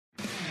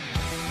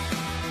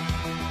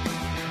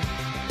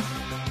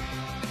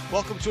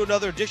Welcome to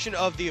another edition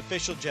of the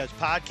Official Jets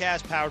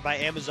podcast, powered by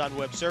Amazon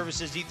Web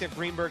Services. Ethan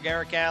Greenberg,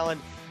 Eric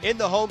Allen in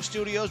the home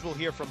studios. We'll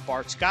hear from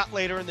Bart Scott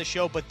later in the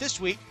show, but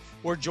this week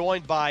we're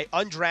joined by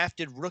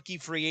undrafted rookie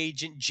free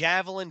agent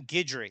Javelin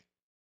Guidry.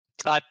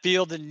 I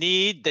feel the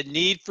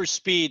need for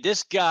speed.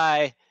 This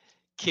guy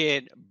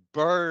can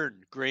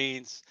burn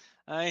greens.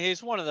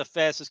 He's one of the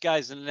fastest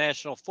guys in the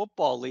National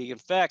Football League. In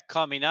fact,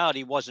 coming out,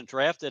 he wasn't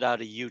drafted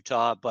out of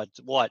Utah, but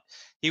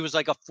he was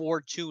like a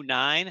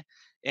 4.29,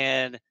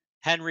 and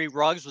Henry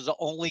Ruggs was the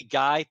only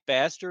guy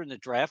faster in the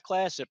draft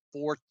class at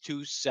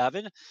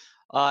 4.27.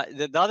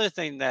 The other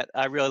thing that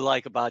I really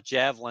like about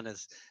Javelin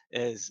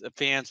is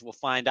fans will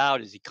find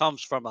out is he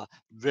comes from a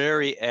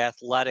very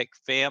athletic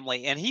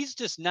family, and he's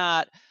just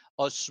not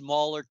a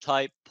smaller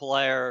type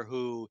player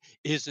who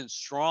isn't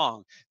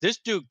strong. This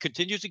dude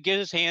continues to get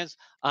his hands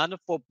on the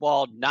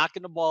football,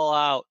 knocking the ball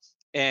out.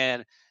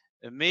 And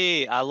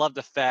I love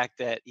the fact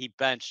that he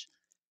benched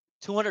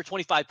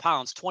 225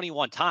 pounds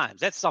 21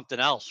 times. That's something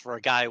else for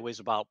a guy who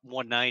weighs about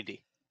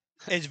 190.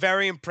 It's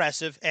very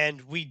impressive,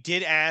 and we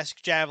did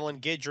ask Javelin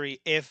Guidry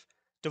if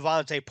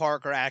Devontae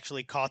Parker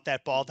actually caught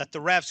that ball, that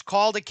the refs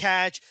called a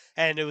catch,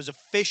 and it was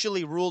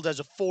officially ruled as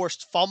a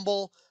forced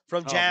fumble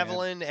from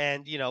Javelin.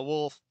 Man.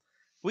 And,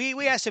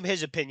 we asked him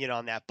his opinion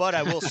on that. But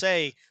I will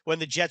say, when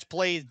the Jets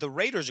played the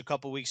Raiders a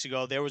couple weeks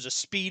ago, there was a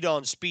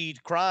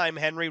speed-on-speed crime.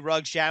 Henry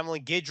Ruggs,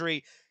 Javelin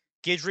Guidry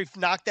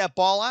knocked that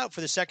ball out for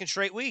the second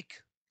straight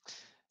week.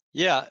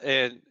 Yeah,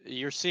 and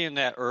you're seeing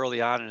that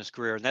early on in his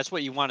career, and that's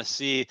what you want to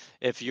see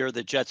if you're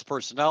the Jets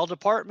personnel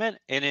department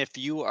and if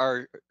you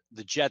are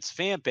the Jets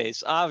fan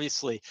base.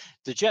 Obviously,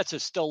 the Jets are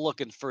still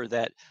looking for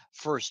that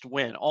first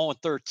win.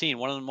 0-13,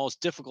 one of the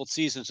most difficult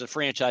seasons in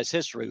franchise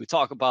history. We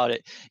talk about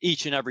it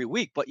each and every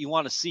week, but you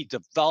want to see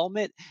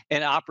development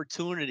and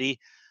opportunity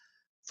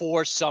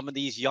for some of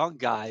these young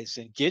guys.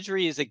 And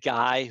Guidry is a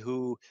guy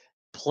who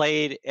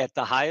played at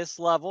the highest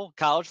level,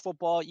 college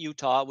football at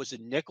Utah, was a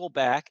nickel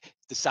back,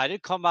 decided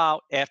to come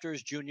out after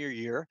his junior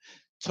year,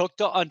 took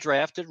the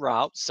undrafted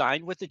route,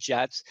 signed with the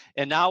Jets,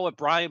 and now with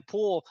Brian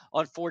Poole,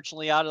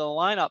 unfortunately, out of the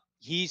lineup,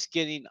 he's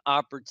getting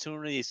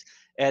opportunities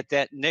at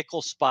that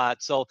nickel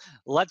spot. So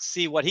let's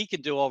see what he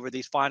can do over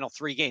these final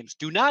 3 games.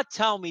 Do not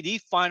tell me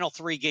these final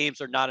 3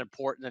 games are not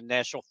important in the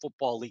National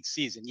Football League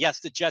season.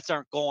 Yes, the Jets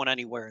aren't going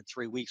anywhere in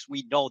 3 weeks.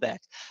 We know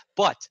that.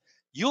 But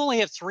you only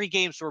have 3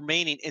 games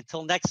remaining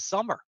until next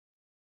summer.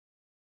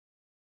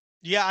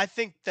 Yeah, I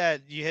think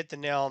that you hit the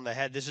nail on the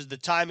head. This is the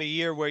time of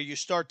year where you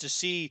start to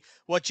see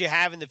what you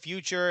have in the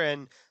future,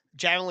 and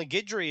Javelin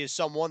Guidry is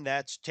someone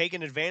that's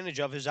taken advantage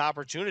of his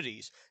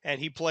opportunities, and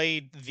he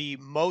played the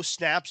most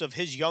snaps of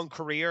his young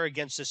career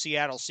against the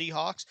Seattle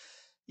Seahawks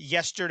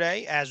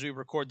yesterday as we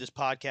record this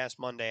podcast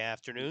Monday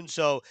afternoon.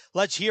 So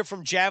let's hear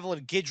from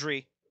Javelin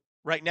Guidry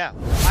right now.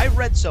 I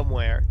read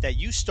somewhere that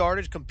you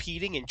started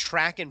competing in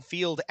track and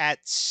field at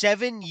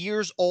 7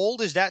 years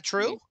old. Is that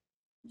true?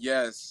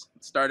 Yes,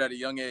 started at a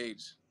young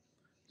age,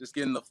 just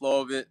getting the flow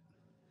of it.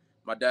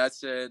 My dad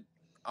said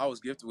I was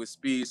gifted with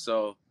speed,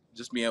 so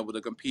just being able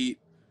to compete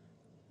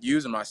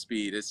using my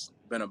speed, it's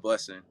been a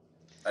blessing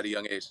at a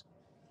young age.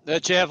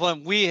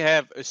 Javelin, we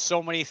have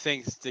so many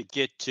things to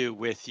get to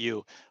with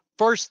you.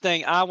 First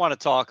thing I want to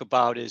talk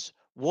about is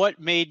what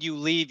made you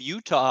leave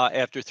Utah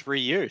after 3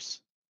 years?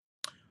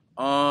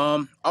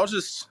 I was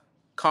just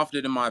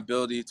confident in my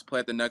ability to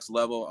play at the next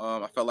level.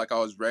 I felt like I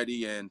was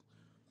ready, and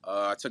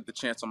I took the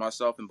chance on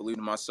myself and believed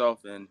in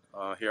myself, and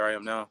here I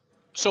am now.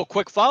 So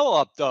quick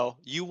follow-up, though.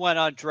 You went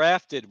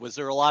undrafted. Was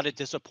there a lot of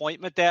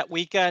disappointment that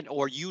weekend,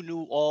 or you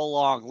knew all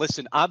along,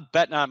 listen, I'm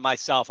betting on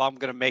myself. I'm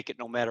going to make it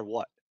no matter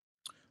what?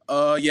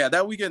 Yeah,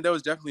 that weekend there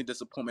was definitely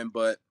disappointment,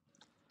 but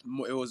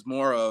it was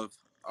more of,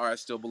 all right, I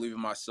still believe in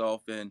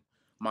myself and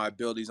my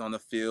abilities on the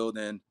field,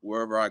 and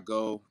wherever I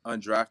go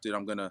undrafted,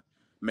 I'm going to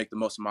make the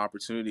most of my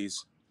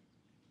opportunities.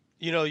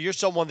 You know, you're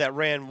someone that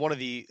ran one of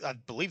I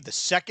believe, the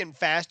second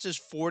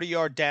fastest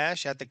 40-yard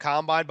dash at the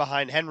Combine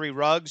behind Henry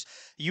Ruggs.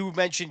 You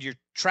mentioned your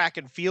track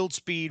and field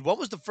speed. When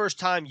was the first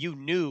time you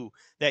knew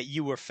that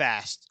you were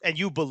fast and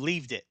you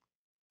believed it?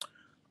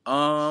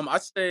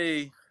 I'd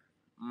say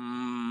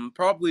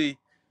probably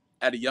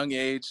at a young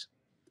age,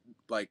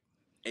 like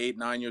 8,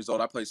 9 years old.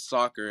 I played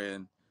soccer,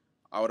 and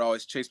I would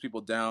always chase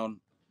people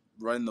down,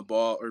 running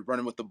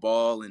with the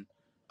ball and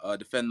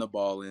defending the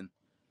ball. And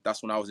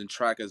that's when I was in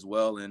track as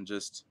well, and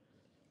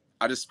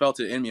I just felt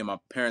it in me, and my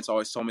parents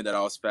always told me that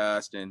I was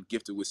fast and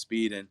gifted with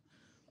speed, and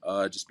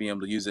just being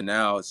able to use it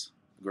now is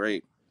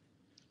great.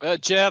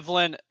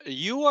 Javelin,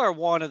 you are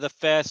one of the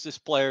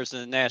fastest players in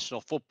the National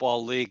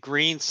Football League.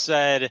 Green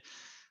said,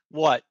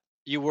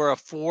 you were a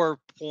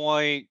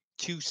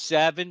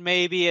 4.27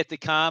 maybe at the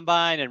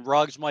Combine, and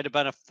Ruggs might have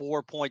been a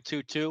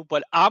 4.22,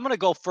 but I'm going to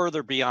go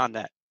further beyond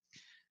that.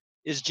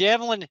 Is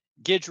Javelin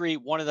Guidry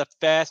one of the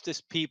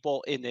fastest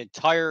people in the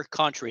entire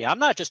country? I'm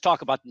not just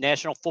talking about the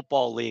National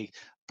Football League,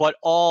 but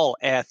all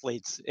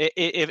athletes,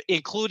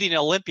 including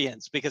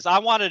Olympians, because I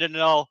wanted to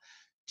know,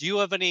 do you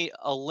have any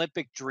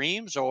Olympic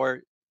dreams,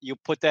 or you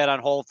put that on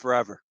hold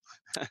forever?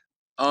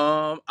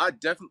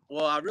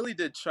 I really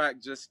did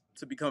track just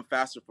to become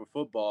faster for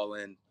football,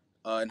 and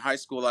in high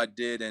school I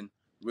did, and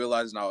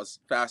realizing I was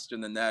faster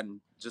than that,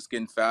 and just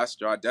getting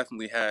faster. I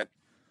definitely had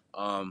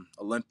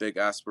Olympic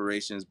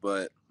aspirations,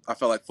 but I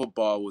felt like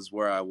football was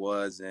where I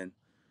was, and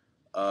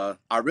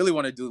I really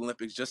want to do the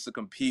Olympics just to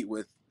compete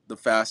with the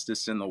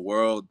fastest in the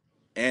world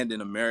and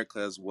in America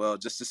as well,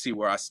 just to see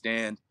where I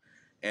stand.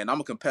 And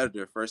I'm a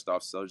competitor first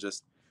off, so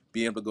just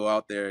being able to go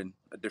out there in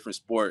a different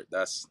sport,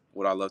 that's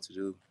what I love to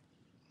do.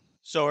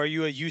 So are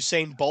you a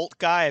Usain Bolt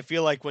guy? I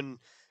feel like when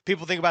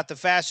people think about the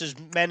fastest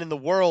men in the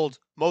world,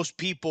 most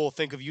people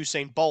think of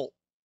Usain Bolt.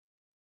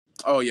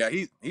 Oh yeah,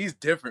 he's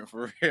different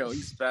for real.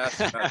 He's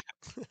fast.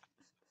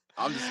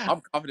 I'm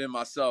confident in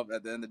myself.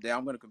 At the end of the day,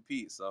 I'm going to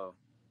compete. So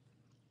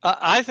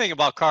I think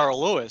about Carl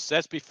Lewis.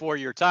 That's before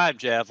your time,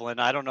 Javelin.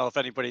 I don't know if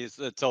anybody's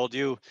told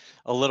you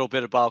a little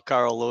bit about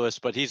Carl Lewis,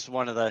 but he's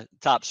one of the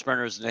top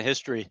sprinters in the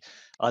history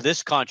of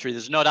this country.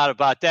 There's no doubt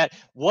about that.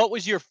 What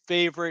was your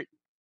favorite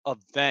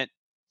event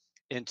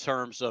in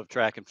terms of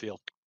track and field?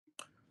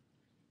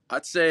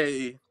 I'd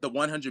say the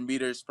 100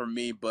 meters for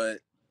me, but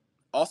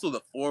also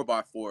the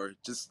 4x4.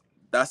 Just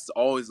that's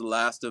always the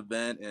last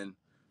event, and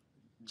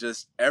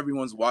just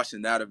everyone's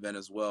watching that event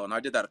as well. And I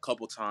did that a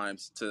couple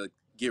times to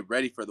get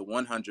ready for the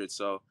 100.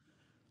 So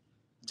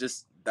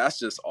just that's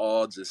just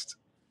all just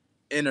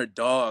inner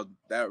dog,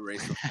 that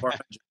race. The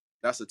 400,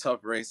 that's a tough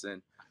race,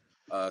 and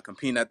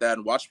competing at that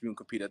and watching people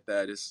compete at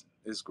that is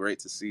great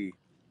to see.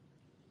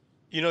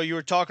 You know, you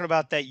were talking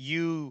about that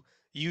you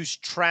use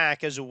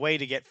track as a way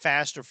to get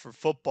faster for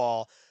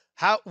football.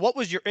 What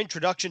was your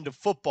introduction to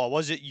football?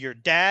 Was it your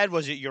dad?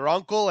 Was it your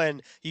uncle?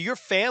 And your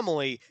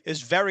family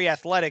is very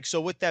athletic.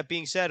 So with that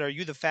being said, are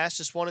you the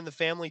fastest one in the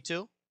family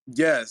too?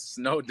 Yes,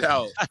 no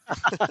doubt.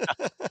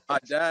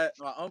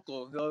 My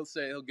uncle, he'll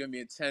say he'll give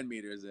me in 10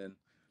 meters, and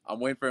I'm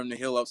waiting for him to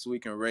heal up so we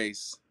can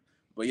race.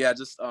 But yeah,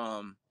 just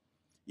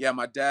yeah,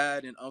 my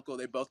dad and uncle,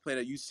 they both played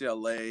at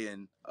UCLA,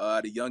 and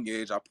at a young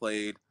age, I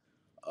played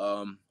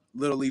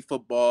little league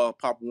football,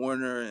 Pop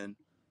Warner, and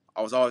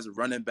I was always a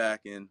running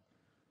back. And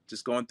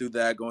just going through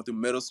that, going through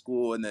middle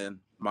school, and then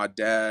my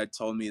dad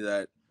told me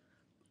that,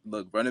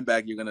 look, running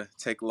back, you're gonna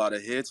take a lot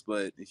of hits,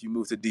 but if you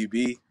move to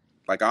DB,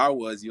 like I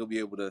was, you'll be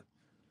able to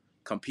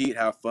compete,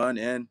 have fun,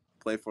 and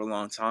play for a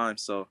long time.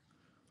 So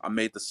I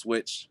made the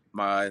switch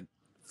my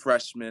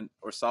freshman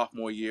or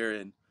sophomore year,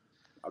 and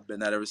I've been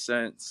that ever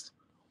since.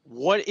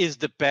 What is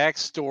the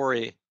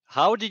backstory?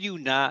 How did you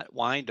not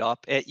wind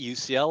up at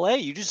UCLA?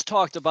 You just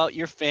talked about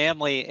your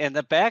family and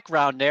the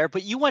background there,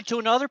 but you went to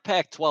another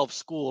Pac 12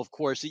 school, of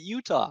course, at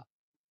Utah.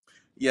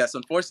 Yes,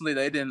 unfortunately,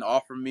 they didn't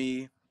offer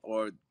me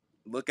or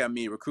look at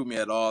me, recruit me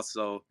at all.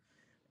 So,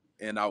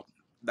 and I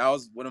that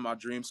was one of my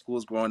dream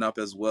schools growing up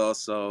as well.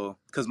 So,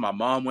 because my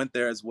mom went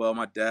there as well,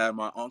 my dad,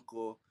 my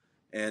uncle,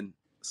 and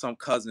some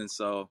cousins.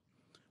 So,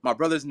 my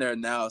brother's in there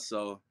now,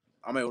 so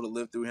I'm able to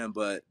live through him.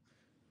 But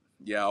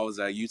yeah, I was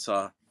at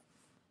Utah.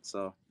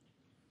 So,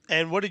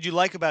 And what did you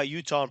like about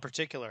Utah in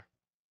particular?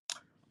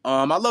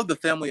 I love the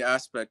family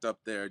aspect up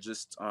there.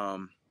 Just a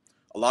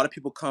lot of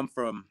people come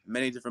from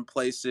many different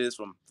places,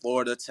 from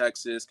Florida,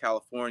 Texas,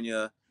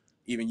 California,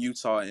 even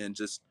Utah, and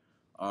just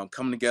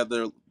coming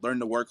together, learn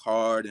to work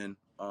hard, and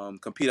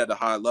compete at a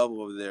high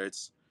level over there.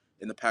 It's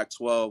in the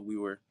Pac-12. We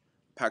were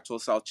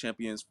Pac-12 South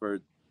champions for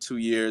 2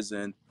 years,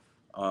 and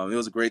it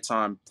was a great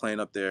time playing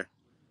up there.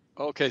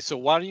 Okay, so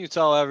why don't you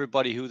tell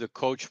everybody who the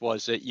coach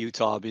was at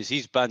Utah because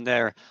he's been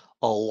there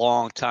a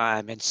long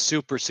time and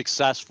super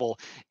successful.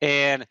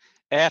 And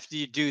after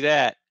you do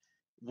that,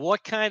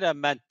 what kind of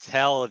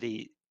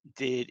mentality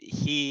did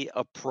he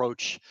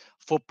approach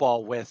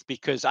football with?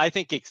 Because I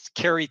think it's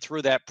carried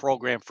through that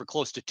program for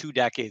close to 2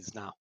 decades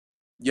now.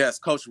 Yes,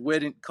 Coach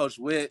Witt,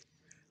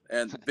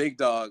 and Big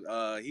Dog.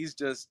 He's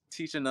just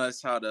teaching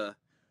us how to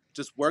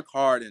just work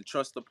hard and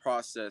trust the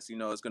process. You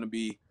know, it's going to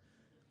be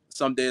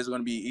some days are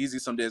going to be easy,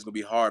 some days are going to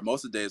be hard.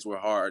 Most of the days were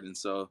hard, and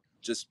so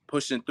just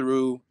pushing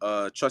through,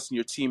 trusting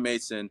your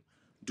teammates, and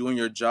doing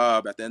your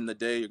job. At the end of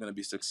the day, you're going to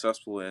be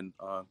successful. And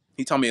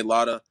he taught me a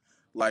lot of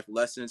life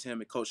lessons. Him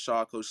and Coach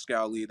Shaw, Coach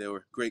Scowley, they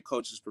were great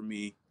coaches for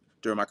me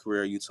during my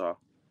career at Utah.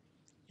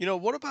 You know,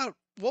 what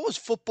was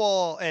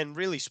football and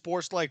really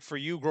sports like for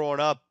you growing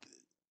up?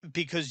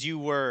 Because you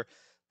were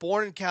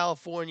born in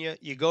California,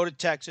 you go to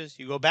Texas,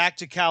 you go back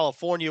to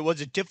California. Was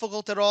it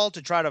difficult at all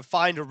to try to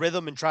find a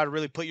rhythm and try to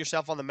really put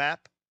yourself on the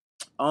map?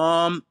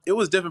 It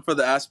was different for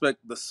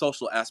the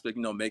social aspect,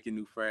 you know, making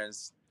new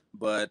friends.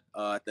 But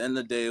at the end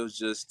of the day, it was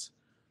just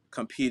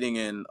competing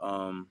and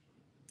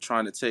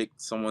trying to take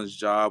someone's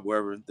job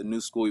wherever the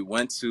new school we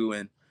went to,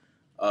 and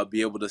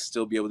be able to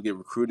still be able to get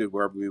recruited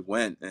wherever we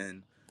went.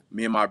 And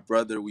me and my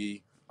brother,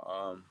 we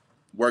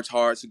worked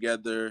hard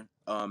together.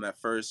 At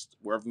first,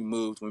 wherever we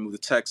moved to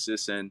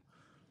Texas, and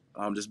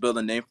just build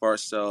a name for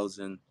ourselves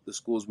and the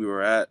schools we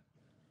were at.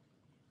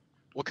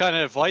 What kind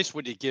of advice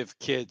would you give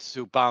kids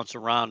who bounce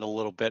around a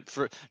little bit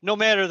for no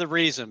matter the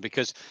reason?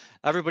 Because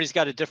everybody's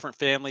got a different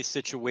family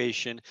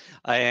situation,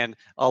 and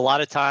a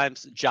lot of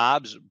times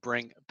jobs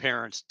bring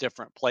parents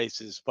different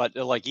places. But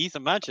like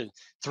Ethan mentioned,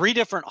 three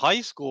different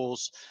high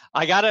schools.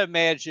 I got to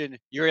imagine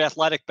your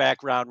athletic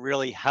background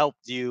really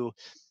helped you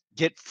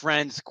get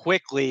friends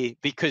quickly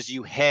because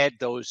you had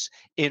those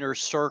inner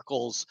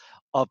circles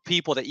of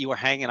people that you were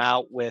hanging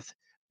out with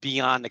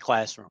beyond the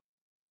classroom.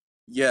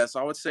 Yes,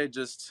 I would say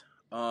just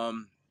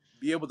um,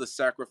 be able to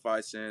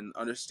sacrifice and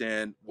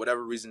understand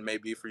whatever reason may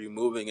be for you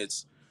moving.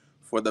 It's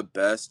for the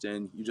best,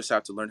 and you just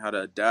have to learn how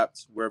to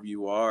adapt wherever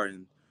you are.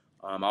 And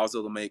I was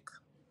able to make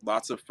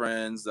lots of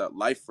friends,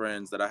 life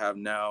friends that I have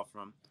now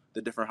from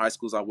the different high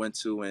schools I went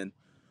to. And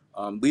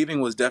leaving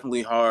was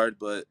definitely hard,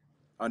 but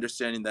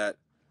understanding that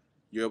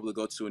you're able to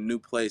go to a new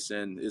place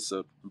and it's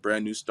a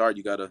brand new start.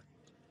 You got to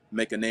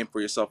make a name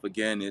for yourself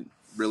again. It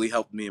really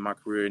helped me in my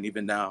career, and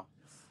even now.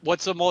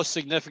 What's the most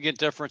significant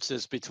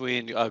differences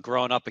between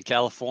growing up in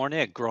California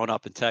and growing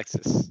up in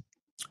Texas?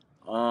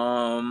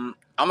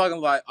 I'm not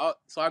gonna lie.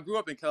 So I grew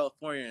up in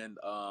California, and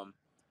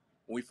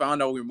when we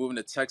found out we were moving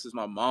to Texas,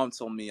 my mom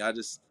told me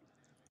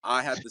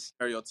I had the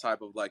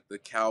stereotype of like the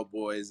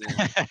cowboys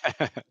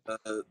and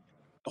uh,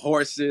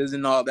 horses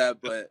and all that,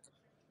 but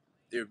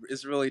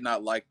it's really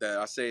not like that.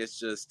 I say it's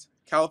just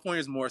California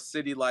is more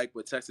city-like,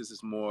 but Texas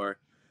is more.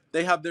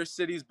 They have their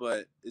cities,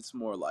 but it's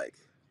more like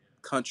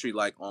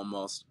country-like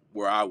almost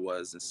where I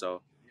was, and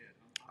so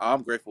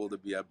I'm grateful to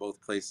be at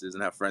both places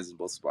and have friends in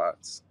both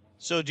spots.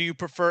 So do you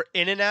prefer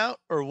In and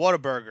Out or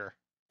Whataburger?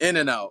 In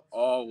and out,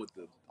 all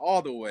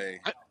the way.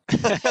 All,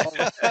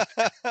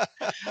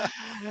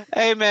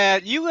 Hey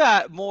man, you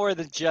got more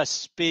than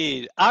just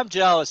speed. I'm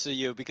jealous of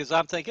you because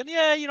I'm thinking,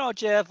 yeah,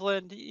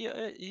 Javelin,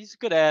 he's a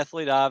good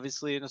athlete,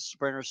 obviously, in a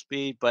sprinter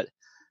speed, but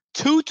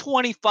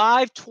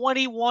 225,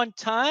 21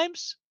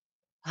 times?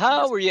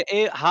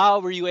 yes. How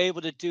were you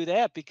able to do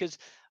that? Because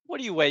what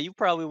do you weigh? You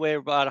probably weigh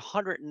about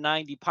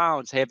 190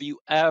 pounds. Have you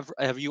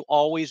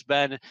always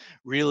been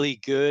really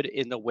good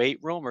in the weight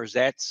room, or is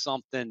that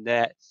something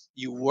that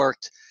you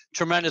worked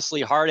tremendously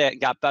hard at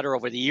and got better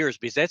over the years?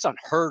 Because that's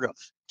unheard of.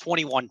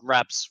 21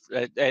 reps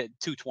at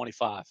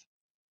 225.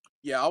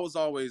 Yeah, I was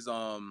always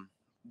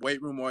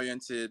weight room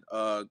oriented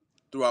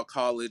throughout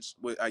college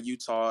at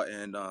Utah,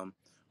 and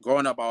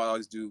growing up I would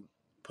always do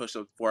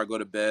push-ups before I go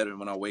to bed and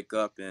when I wake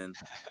up. And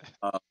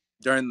uh,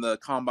 during the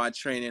combine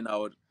training, I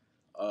would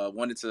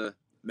wanted to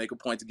make a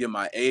point to get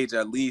my age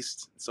at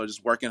least. So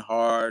just working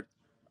hard,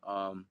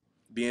 um,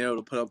 being able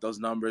to put up those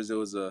numbers, it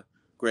was a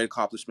great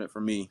accomplishment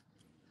for me.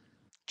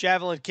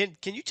 Javelin, can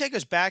you take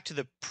us back to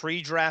the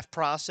pre-draft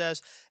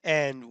process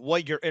and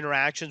what your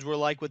interactions were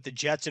like with the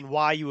Jets and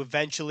why you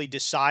eventually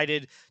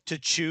decided to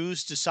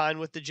choose to sign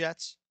with the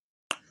Jets?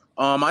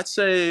 I'd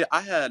say I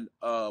had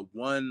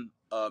one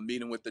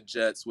meeting with the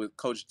Jets with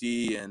Coach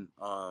D, and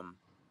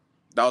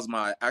that was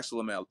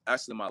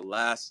actually my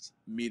last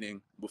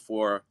meeting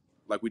before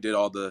like we did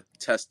all the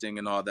testing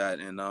and all that.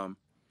 And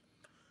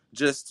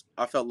just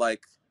I felt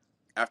like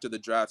after the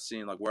draft,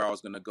 seeing like where I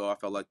was gonna go, I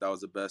felt like that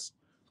was the best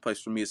place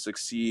for me to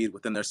succeed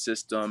within their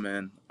system,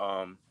 and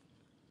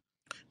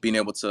being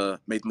able to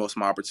make the most of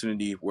my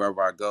opportunity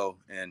wherever I go.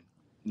 And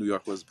New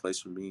York was a place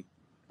for me.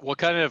 What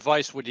kind of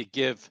advice would you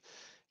give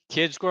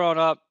kids growing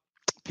up,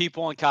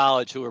 people in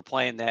college who are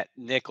playing that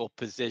nickel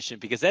position?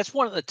 Because that's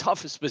one of the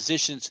toughest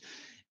positions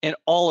in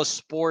all of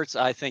sports,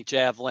 I think,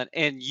 Javelin.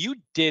 And you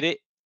did it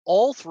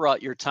all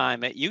throughout your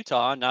time at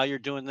Utah. Now you're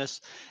doing this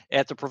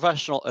at the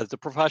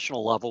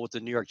professional level with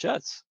the New York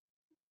Jets.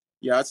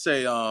 Yeah, I'd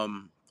say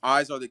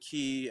eyes are the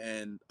key,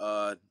 and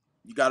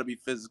you got to be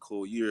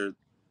physical. You're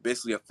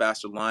basically a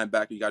faster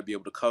linebacker. You got to be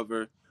able to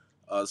cover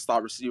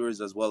slot receivers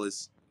as well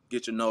as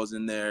get your nose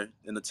in there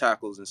in the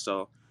tackles, and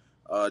so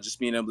just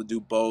being able to do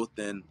both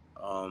and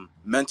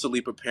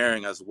mentally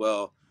preparing as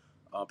well.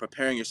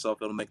 Preparing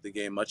yourself, it'll make the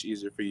game much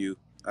easier for you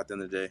at the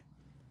end of the day.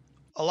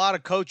 A lot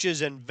of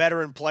coaches and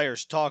veteran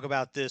players talk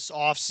about this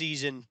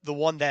offseason, the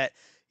one that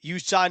you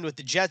signed with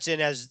the Jets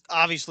in as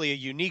obviously a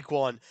unique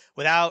one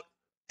without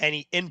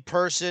any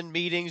in-person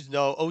meetings,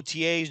 no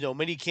OTAs, no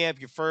mini camp.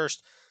 Your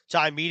first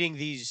time meeting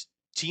these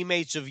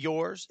teammates of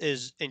yours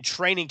is in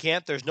training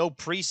camp. There's no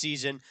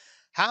preseason.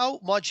 How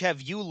much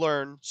have you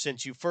learned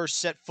since you first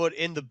set foot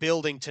in the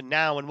building to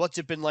now, and what's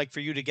it been like for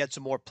you to get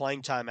some more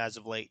playing time as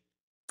of late?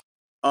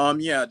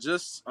 Yeah,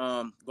 just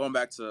going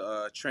back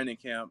to training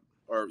camp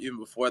or even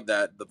before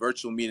that, the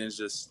virtual meetings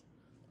just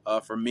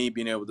for me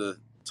being able to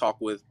talk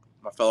with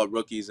my fellow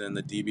rookies and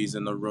the DBs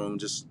in the room,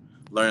 just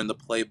learning the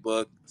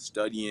playbook,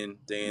 studying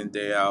day in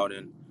day out,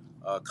 and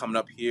coming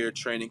up here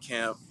training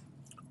camp,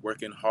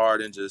 working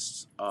hard, and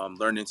just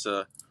learning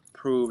to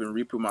prove and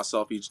reprove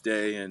myself each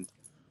day. And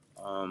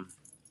um,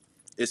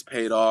 it's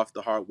paid off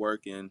the hard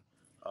work, and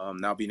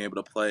now being able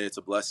to play, it's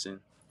a blessing.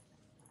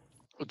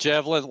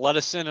 Javelin, let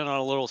us in on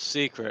a little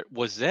secret.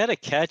 Was that a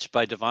catch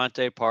by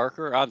Devontae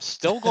Parker? I'm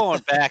still going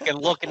back and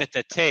looking at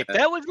the tape.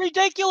 That was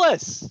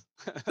ridiculous.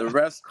 The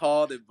refs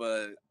called it,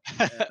 but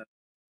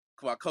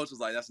my coach was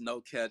like, "That's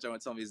no catch." Everyone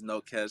told me it's no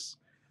catch.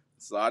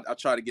 So I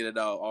try to get it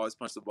out. Always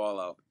punch the ball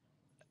out.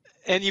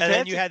 And you've And then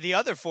had you to. had the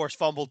other forced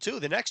fumble too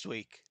the next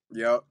week.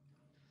 Yep.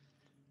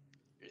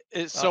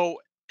 Uh,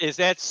 So is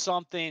that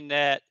something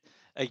that,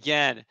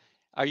 again,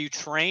 are you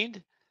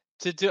trained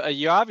to do?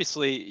 You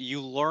obviously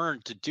you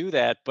learn to do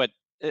that, but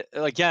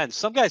again,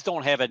 some guys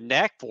don't have a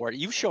knack for it.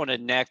 You've shown a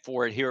knack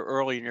for it here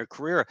early in your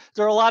career.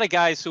 There are a lot of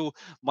guys who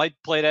might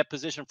play that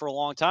position for a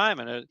long time,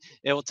 and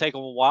it will take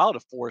them a while to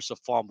force a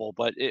fumble.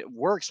 But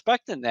we're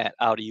expecting that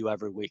out of you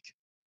every week.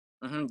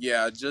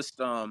 Yeah, just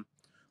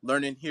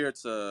learning here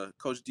to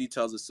Coach D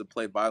tells us to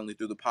play violently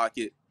through the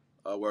pocket,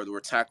 whether we're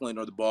tackling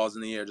or the ball's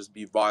in the air, just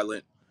be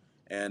violent.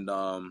 And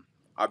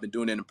I've been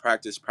doing it in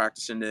practice,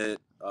 practicing it,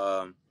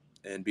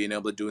 and being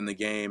able to do it in the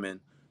game and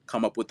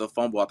come up with the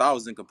fumble. I thought it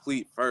was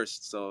incomplete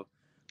first, so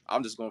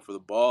I'm just going for the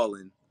ball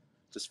and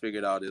just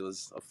figured out it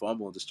was a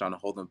fumble, just trying to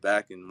hold them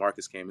back. And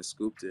Marcus came and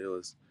scooped it. It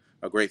was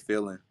a great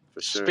feeling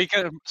for sure.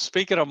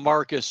 Speaking of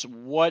Marcus,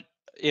 what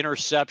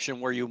interception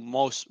were you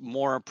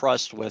more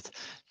impressed with?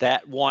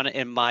 That one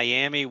in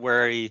Miami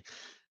where he,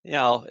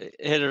 hit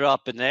it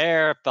up in the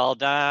air, fell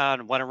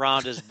down, went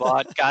around his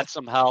butt, got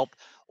some help,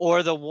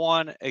 or the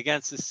one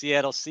against the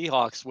Seattle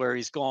Seahawks where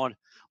he's going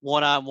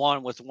one on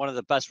one with one of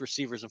the best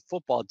receivers in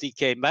football,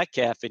 DK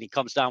Metcalf, and he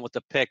comes down with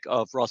the pick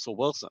of Russell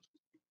Wilson.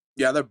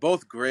 Yeah, they're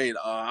both great.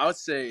 I would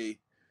say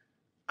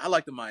I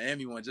like the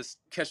Miami one, just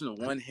catching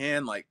the one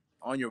hand like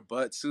on your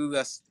butt too.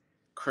 That's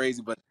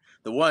crazy. But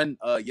the one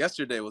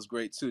yesterday was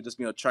great too. Just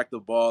being able to track the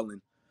ball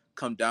and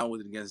come down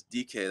with it against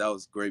DK. That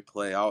was a great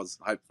play. I was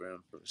hyped for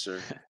him for sure.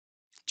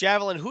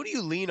 Javelin, who do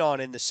you lean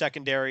on in the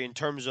secondary in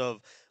terms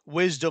of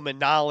wisdom and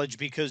knowledge?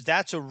 Because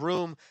that's a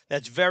room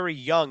that's very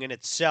young in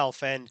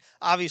itself. And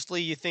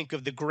obviously, you think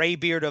of the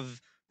graybeard of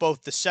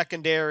both the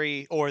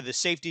secondary or the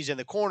safeties and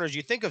the corners,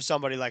 you think of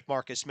somebody like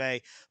Marcus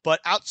May.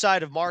 But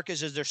outside of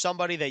Marcus, is there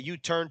somebody that you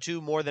turn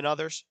to more than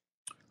others?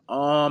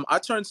 I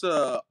turned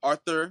to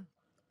Arthur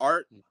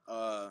Art.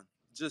 Uh,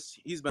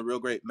 just he's been a real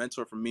great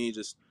mentor for me.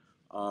 Just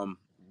um,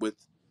 with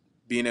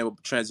being able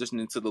to transition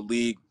into the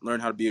league,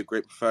 learn how to be a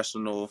great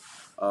professional.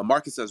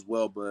 Marcus as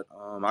well, but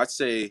I'd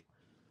say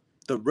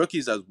the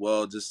rookies as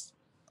well. Just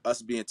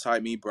us being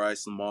tight, me,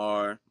 Bryce,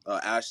 Lamar,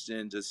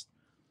 Ashton, just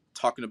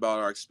talking about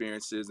our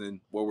experiences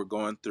and what we're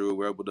going through.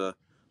 We're able to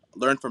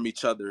learn from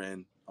each other,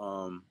 and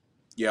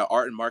yeah,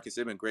 Art and Marcus,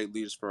 they've been great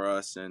leaders for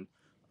us, and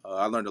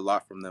I learned a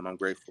lot from them. I'm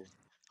grateful.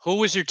 Who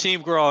was your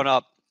team growing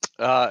up?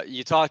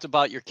 You talked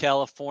about your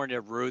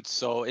California roots.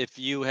 So if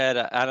you had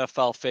an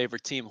NFL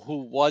favorite team,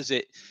 who was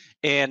it?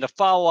 And the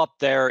follow up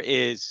there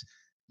is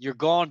you're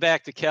going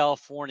back to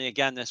California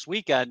again this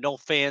weekend. No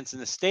fans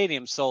in the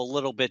stadium, so a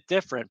little bit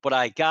different. But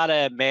I got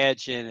to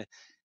imagine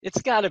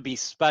it's got to be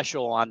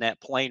special on that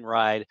plane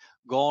ride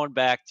going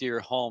back to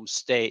your home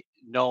state,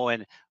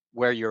 knowing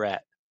where you're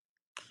at.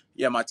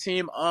 Yeah, my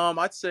team.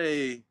 I'd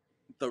say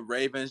the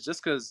Ravens,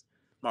 just because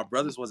my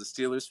brothers was a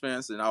Steelers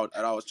fan, and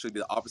I'd always try to be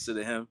the opposite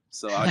of him.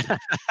 So I just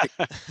pick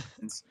the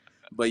Ravens.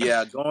 But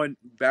yeah, going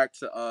back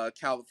to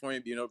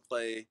California, being able to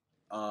play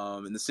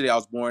in the city I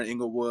was born,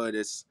 Inglewood,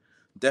 it's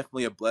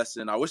definitely a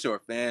blessing. I wish there were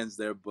fans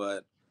there,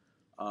 but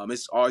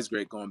it's always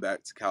great going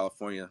back to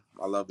California.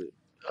 I love it.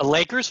 A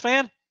Lakers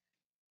fan?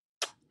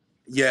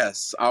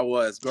 Yes, I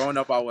was. Growing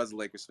up, I was a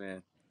Lakers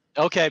fan.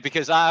 Okay,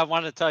 because I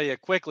want to tell you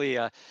quickly,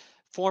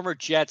 former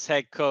Jets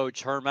head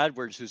coach Herm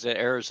Edwards, who's at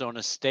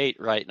Arizona State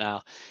right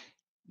now,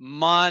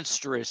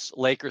 monstrous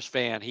Lakers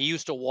fan. He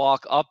used to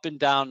walk up and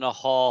down the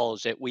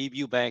halls at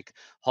Weeb Bank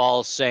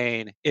Hall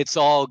saying, "It's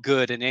all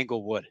good in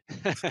Inglewood."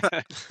 That's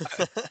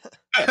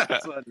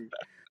funny.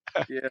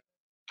 Yeah.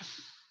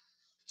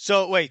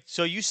 So wait,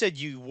 so you said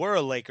you were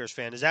a Lakers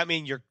fan. Does that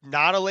mean you're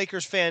not a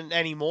Lakers fan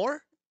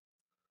anymore?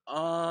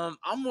 I'm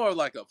more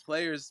like a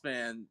players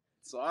fan,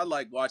 so I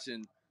like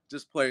watching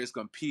just players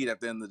compete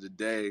at the end of the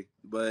day.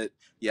 But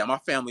yeah, my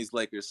family's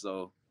Lakers,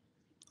 so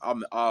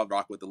I'll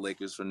rock with the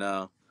Lakers for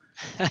now.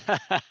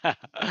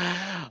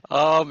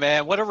 Oh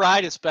man, what a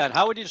ride it's been.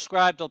 How would you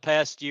describe the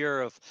past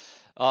year of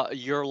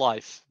your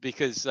life?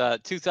 Because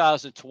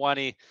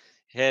 2020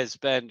 has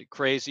been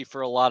crazy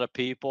for a lot of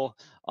people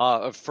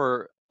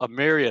for a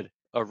myriad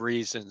of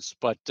reasons.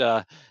 But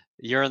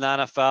you're in the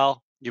NFL,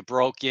 you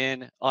broke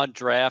in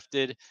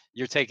undrafted,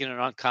 you're taking an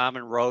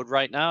uncommon road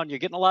right now, and you're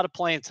getting a lot of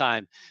playing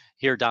time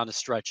here down the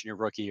stretch in your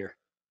rookie year.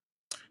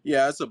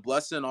 Yeah, it's a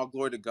blessing. All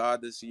glory to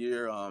God this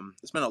year.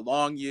 It's been a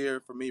long year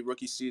for me,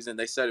 rookie season.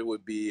 They said it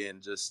would be,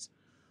 and just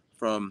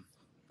from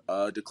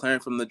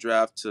declaring from the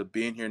draft to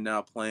being here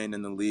now playing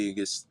in the league,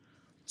 it's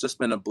just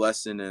been a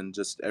blessing. And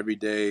just every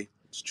day,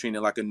 just treating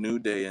it like a new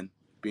day and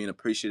being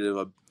appreciative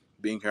of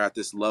being here at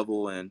this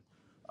level and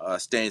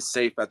staying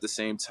safe at the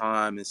same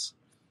time. It's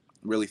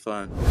really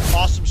fun.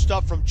 Awesome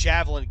stuff from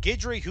Javelin.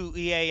 Guidry, who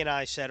EA and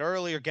I said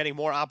earlier, getting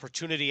more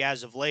opportunity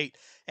as of late.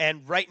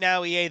 And right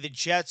now, EA, the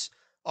Jets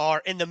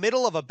are in the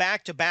middle of a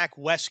back-to-back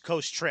West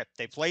Coast trip.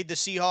 They played the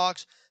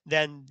Seahawks.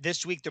 Then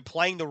this week they're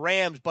playing the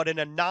Rams. But in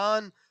a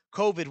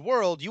non-COVID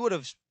world, you would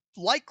have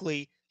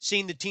likely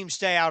seen the team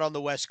stay out on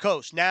the West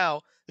Coast.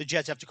 Now the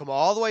Jets have to come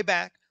all the way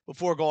back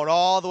before going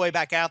all the way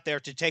back out there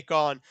to take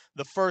on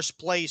the first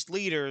place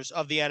leaders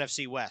of the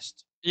NFC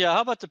West. Yeah,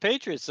 how about the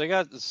Patriots? They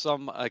got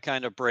some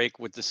kind of break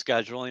with the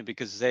scheduling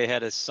because they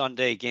had a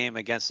Sunday game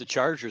against the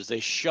Chargers.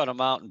 They shut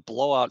them out in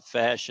blowout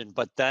fashion.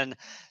 But then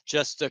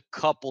just a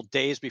couple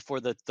days before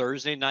the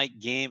Thursday night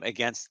game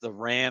against the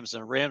Rams,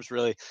 and Rams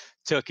really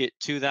took it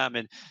to them.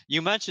 And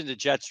you mentioned the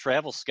Jets'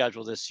 travel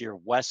schedule this year,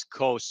 West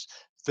Coast.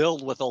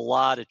 Filled with a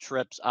lot of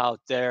trips out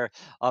there,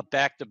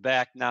 back to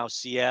back now,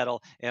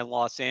 Seattle and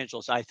Los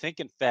Angeles. I think,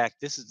 in fact,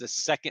 this is the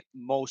second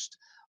most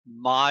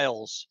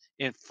miles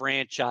in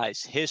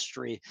franchise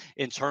history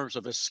in terms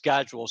of a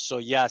schedule. So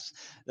yes,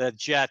 the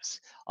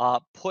Jets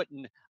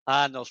putting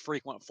on those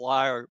frequent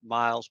flyer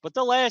miles. But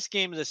the last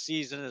game of the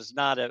season is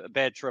not a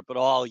bad trip at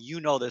all. You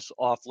know this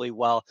awfully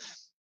well.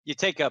 You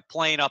take a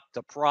plane up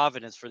to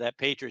Providence for that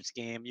Patriots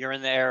game, you're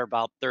in the air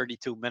about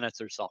 32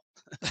 minutes or so.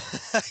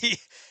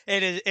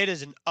 It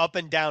is an up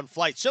and down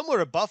flight, similar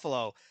to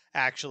Buffalo,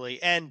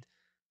 actually. And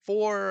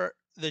for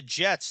the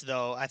Jets,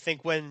 though, I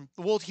think when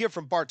we'll hear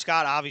from Bart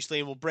Scott, obviously,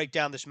 and we'll break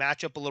down this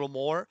matchup a little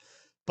more.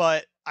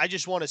 But I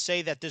just want to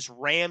say that this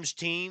Rams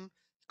team,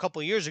 a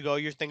couple of years ago,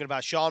 you're thinking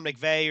about Sean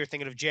McVay, you're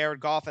thinking of Jared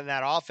Goff and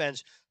that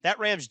offense. That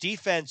Rams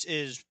defense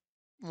is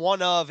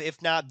one of,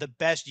 if not the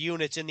best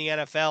units in the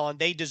NFL, and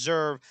they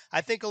deserve,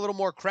 I think, a little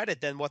more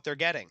credit than what they're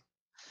getting.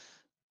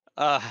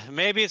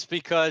 Maybe it's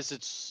because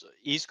it's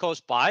East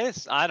Coast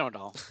bias. I don't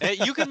know.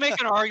 You can make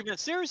an argument.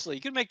 Seriously,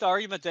 you can make the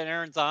argument that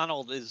Aaron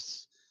Donald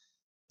is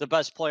the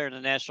best player in the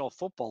National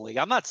Football League.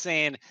 I'm not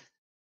saying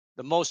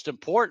the most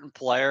important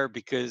player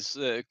because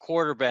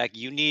quarterback,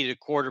 you need a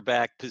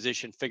quarterback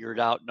position figured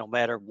out no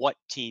matter what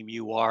team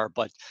you are.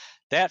 But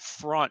that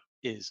front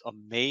is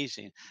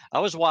amazing. I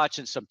was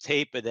watching some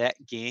tape of that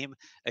game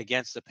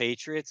against the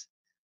Patriots.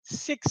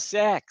 6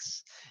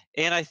 sacks.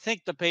 And I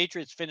think the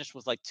Patriots finished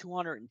with like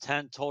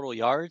 210 total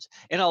yards.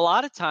 And a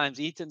lot of times,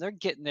 Ethan, they're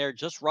getting there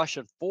just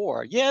rushing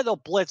four. Yeah, they'll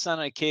blitz on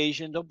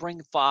occasion, they'll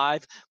bring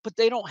five, but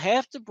they don't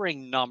have to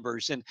bring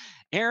numbers. And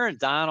Aaron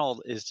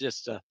Donald is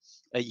just a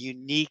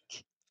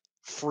unique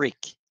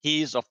freak.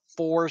 He's a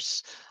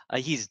force.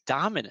 He's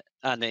dominant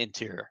on the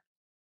interior.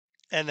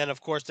 And then,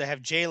 of course, they have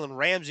Jalen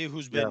Ramsey,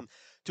 who's Yeah. been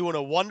doing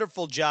a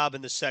wonderful job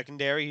in the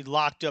secondary. He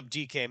locked up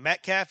DK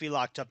Metcalf. He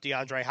locked up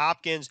DeAndre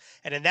Hopkins.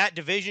 And in that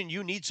division,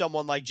 you need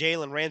someone like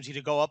Jalen Ramsey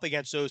to go up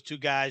against those two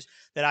guys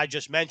that I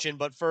just mentioned.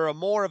 But for a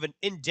more of an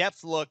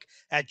in-depth look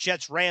at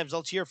Jets Rams,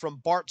 let's hear from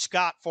Bart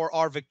Scott for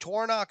our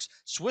Victorinox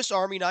Swiss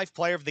Army Knife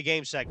Player of the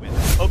Game segment.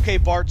 Okay,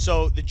 Bart,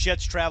 so the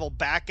Jets travel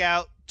back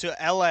out to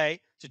LA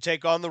to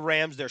take on the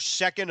Rams, their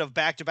second of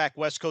back-to-back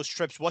West Coast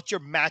trips. What's your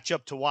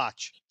matchup to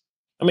watch?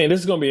 I mean,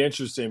 this is going to be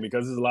interesting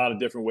because there's a lot of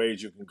different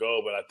ways you can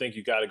go, but I think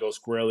you got to go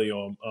squarely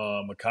on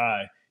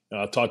Makai.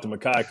 I talked to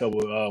Makai a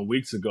couple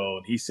weeks ago,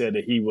 and he said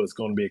that he was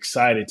going to be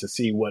excited to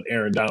see what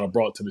Aaron Donald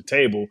brought to the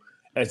table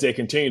as they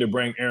continue to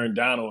bring Aaron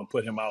Donald and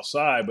put him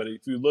outside. But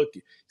if you look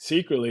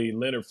secretly,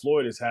 Leonard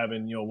Floyd is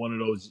having one of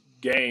those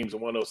games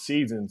and one of those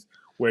seasons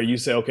where you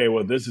say, okay,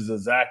 well, this is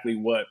exactly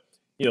what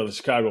the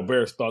Chicago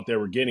Bears thought they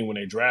were getting when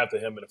they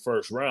drafted him in the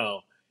first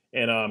round,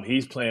 and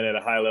he's playing at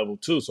a high level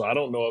too. So I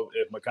don't know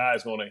if Makai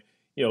is going to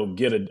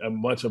get a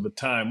much of a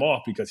time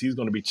off because he's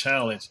going to be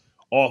challenged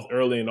off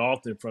early and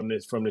often from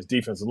this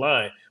defensive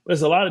line. But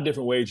there's a lot of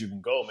different ways you can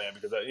go, man.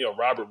 Because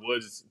Robert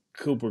Woods,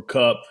 Cooper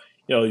Kupp,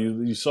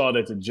 you saw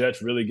that the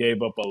Jets really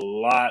gave up a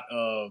lot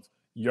of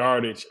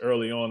yardage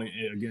early on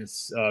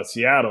against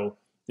Seattle,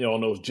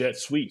 on those jet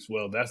sweeps.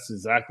 Well, that's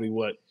exactly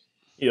what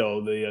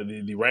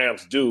the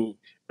Rams do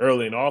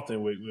early and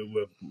often with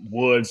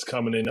Woods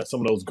coming in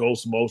some of those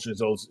ghost motions,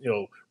 those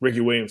Ricky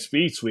Williams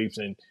speed sweeps,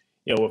 and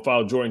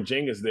without Jordan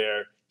Jenkins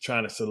there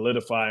trying to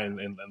solidify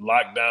and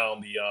lock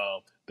down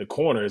the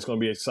corner, it's going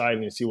to be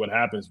exciting to see what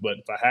happens. But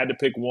if I had to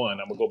pick one,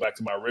 I'm gonna go back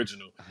to my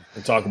original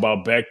and talk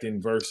about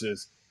Becton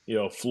versus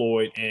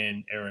Floyd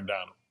and Aaron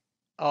Donald.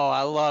 Oh,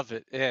 I love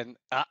it. And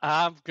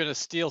I'm going to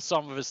steal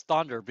some of his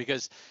thunder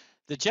because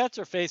the Jets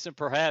are facing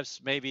perhaps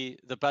maybe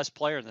the best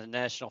player in the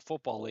National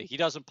Football League. He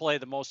doesn't play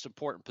the most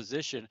important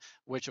position,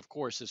 which of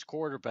course is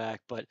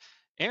quarterback, but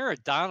Aaron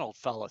Donald,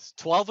 fellas,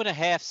 12 and a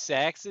half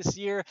sacks this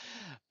year.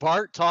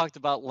 Bart talked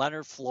about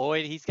Leonard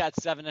Floyd. He's got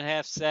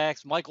 7.5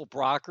 sacks. Michael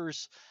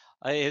Brockers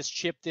has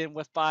chipped in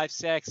with 5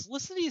 sacks.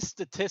 Listen to these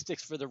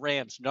statistics for the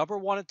Rams. Number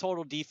one in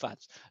total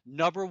defense.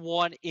 Number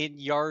one in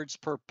yards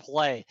per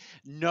play.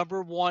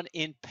 Number one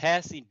in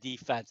passing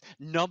defense.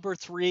 Number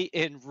three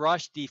in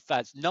rush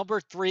defense. Number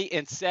three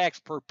in sacks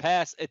per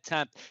pass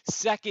attempt.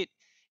 Second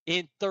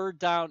in third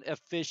down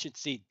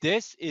efficiency.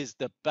 This is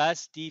the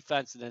best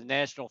defense in the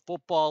National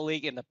Football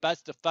League, and the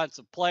best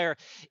defensive player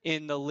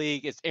in the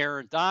league is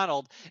Aaron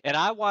Donald. And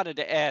I wanted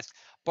to ask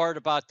Bart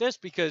about this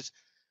because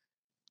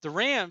the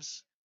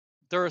Rams,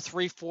 they're a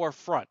 3-4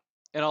 front.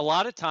 And a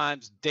lot of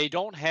times they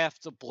don't have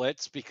to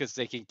blitz because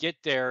they can get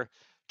there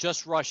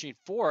just rushing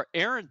four.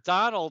 Aaron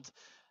Donald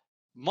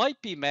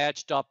might be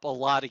matched up a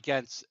lot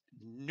against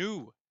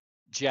new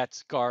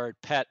Jets guard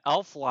Pet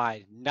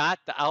Elflein, not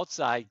the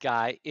outside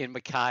guy in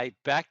Mekhi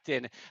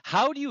Becton.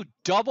 How do you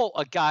double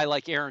a guy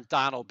like Aaron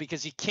Donald?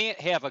 Because you can't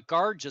have a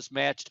guard just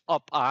matched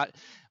up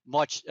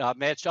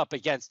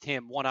against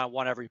him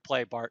one-on-one every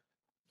play, Bart.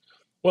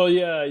 Well,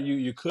 yeah,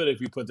 you could if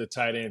you put the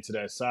tight end to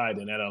that side,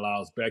 and that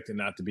allows Becton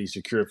not to be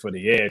secure for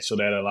the edge. So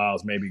that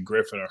allows maybe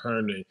Griffin or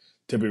Herndon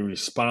to be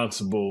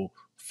responsible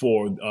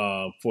for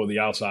the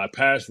outside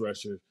pass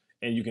rusher,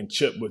 and you can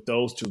chip with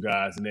those two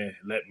guys, and then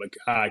let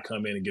Mekhi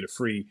come in and get a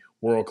free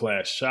world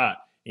class shot.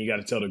 And you got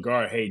to tell the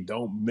guard, hey,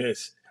 don't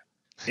miss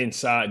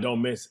inside,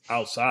 don't miss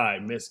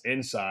outside, miss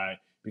inside,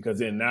 because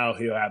then now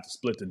he'll have to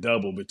split the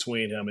double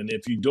between him. And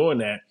if you're doing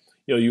that,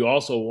 you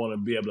also want to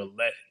be able to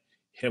let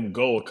him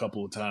go a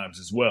couple of times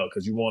as well,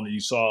 because you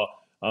saw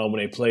when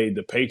they played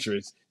the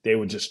Patriots, they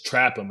would just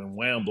trap him and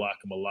wham block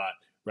him a lot,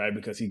 right?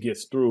 Because he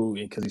gets through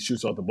and because he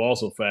shoots off the ball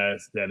so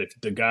fast that if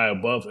the guy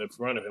above in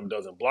front of him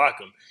doesn't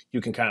block him, you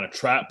can kind of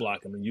trap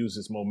block him and use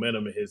his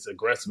momentum and his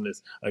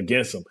aggressiveness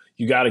against him.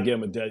 You got to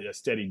give him a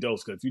steady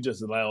dose, because if you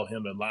just allow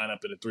him to line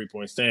up in a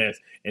three-point stance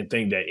and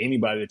think that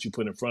anybody that you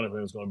put in front of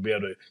him is going to be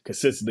able to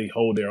consistently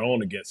hold their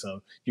own against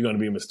him, you're going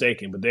to be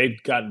mistaken. But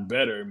they've gotten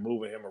better at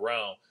moving him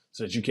around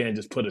so that you can't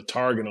just put a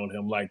target on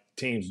him like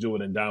teams do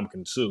it in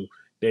Ndamukong Suh.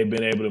 They've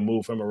been able to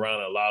move him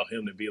around and allow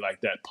him to be like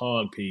that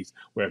pawn piece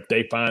where if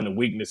they find a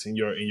weakness in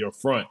your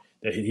front,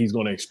 that he's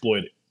going to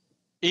exploit it.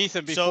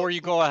 Ethan, before you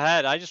go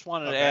ahead, I just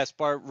wanted to ask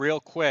Bart real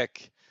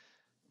quick.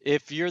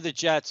 If you're the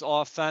Jets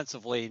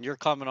offensively and you're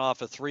coming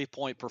off a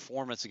 3-point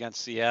performance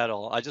against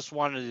Seattle, I just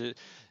wanted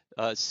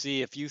to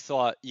see if you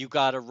thought you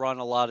got to run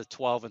a lot of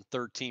 12 and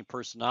 13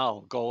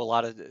 personnel, go a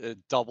lot of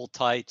double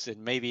tights,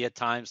 and maybe at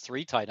times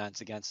 3 tight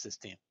ends against this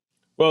team.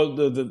 Well,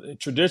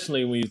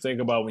 traditionally, when you think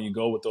about when you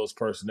go with those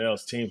personnel,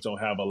 teams don't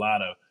have a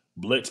lot of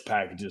blitz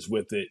packages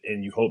with it,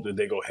 and you hope that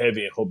they go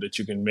heavy and hope that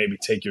you can maybe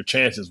take your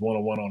chances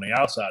one-on-one on the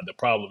outside. The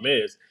problem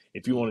is,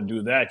 if you want to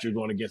do that, you're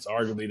going against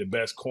arguably the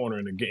best corner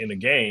in the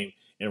game,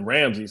 in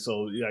Ramsey.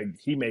 So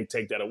he may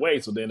take that away.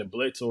 So then the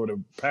blitz or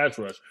the pass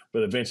rush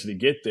will eventually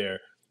get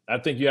there. I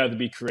think you have to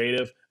be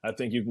creative. I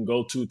think you can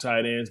go 2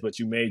 tight ends, but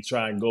you may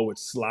try and go with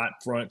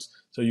slot fronts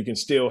so you can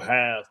still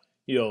have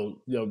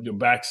your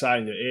backside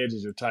and your edge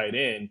is your tight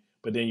end,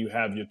 but then you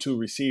have your 2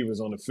 receivers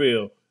on the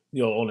field,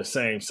 on the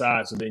same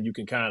side. So then you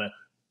can kind of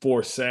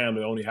force Sam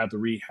to only have to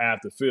read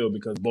half the field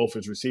because both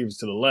his receivers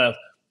to the left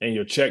and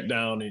your check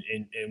down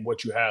and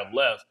what you have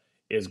left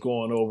is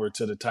going over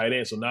to the tight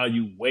end. So now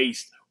you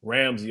waste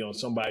Ramsey on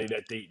somebody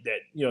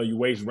you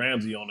waste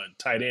Ramsey on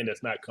a tight end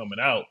that's not coming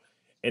out.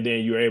 And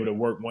then you're able to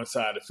work one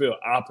side of the field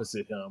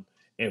opposite him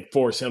and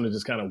force him to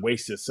just kind of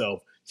waste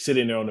himself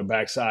sitting there on the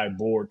backside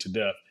bored to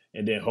death.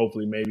 And then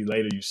hopefully maybe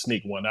later you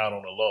sneak one out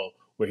on the low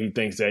where he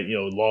thinks that,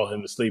 lull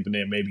him to sleep and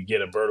then maybe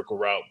get a vertical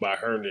route by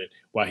Herndon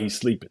while he's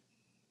sleeping.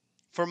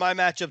 For my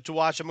matchup to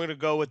watch, I'm going to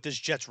go with this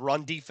Jets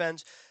run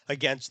defense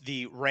against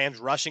the Rams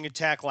rushing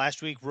attack.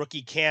 Last week,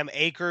 rookie Cam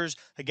Akers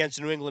against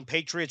the New England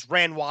Patriots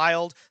ran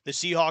wild. The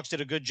Seahawks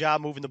did a good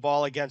job moving the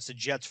ball against the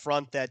Jets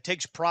front that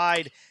takes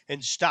pride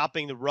in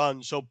stopping the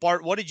run. So,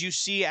 Bart, what did you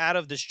see out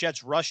of this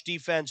Jets rush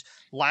defense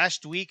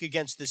last week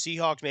against the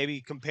Seahawks, maybe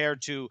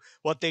compared to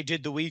what they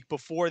did the week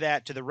before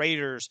that to the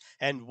Raiders?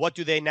 And what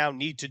do they now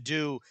need to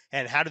do,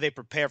 and how do they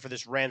prepare for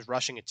this Rams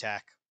rushing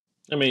attack?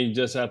 I mean, you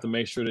just have to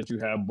make sure that you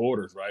have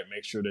borders, right?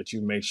 Make sure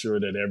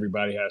that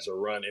everybody has a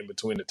run in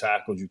between the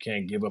tackles. You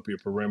can't give up your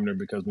perimeter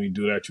because when you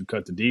do that, you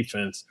cut the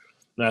defense.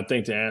 And I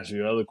think to answer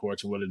your other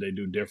question, what did they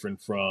do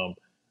different from,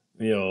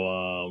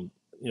 from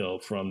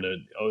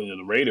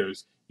the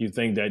Raiders? You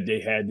think that they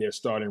had their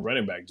starting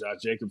running back.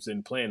 Josh Jacobs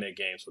didn't play in that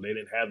game, so they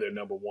didn't have their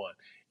number one.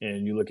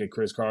 And you look at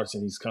Chris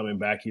Carson, he's coming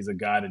back. He's a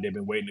guy that they've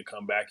been waiting to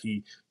come back.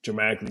 He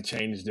dramatically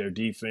changed their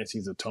defense.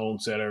 He's a tone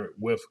setter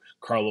with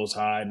Carlos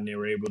Hyde, and they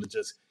were able to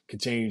just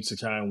continue to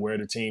try and wear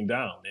the team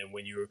down. And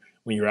when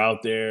you're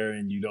out there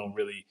and you don't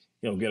really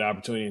get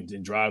opportunity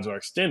and drives are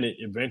extended,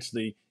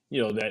 eventually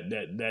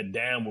that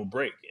dam will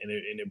break, and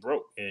it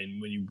broke. And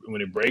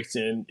when it breaks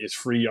in, it's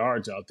free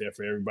yards out there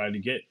for everybody to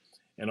get.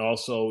 And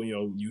also,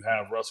 you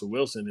have Russell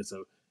Wilson. It's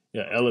a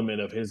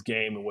element of his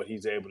game and what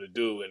he's able to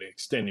do in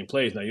extending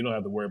plays. Now, you don't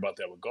have to worry about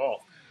that with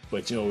golf.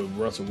 But, with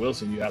Russell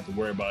Wilson, you have to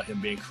worry about him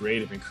being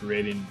creative and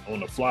creating on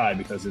the fly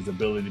because his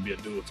ability to be a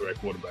dual threat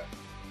quarterback.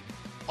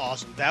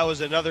 Awesome. That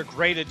was another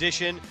great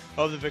edition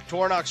of the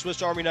Victorinox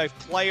Swiss Army Knife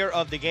Player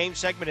of the Game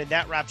segment, and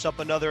that wraps up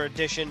another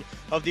edition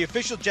of the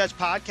Official Jets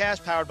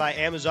podcast powered by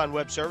Amazon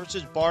Web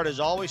Services. Bart, as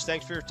always,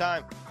 thanks for your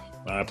time.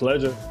 My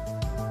pleasure.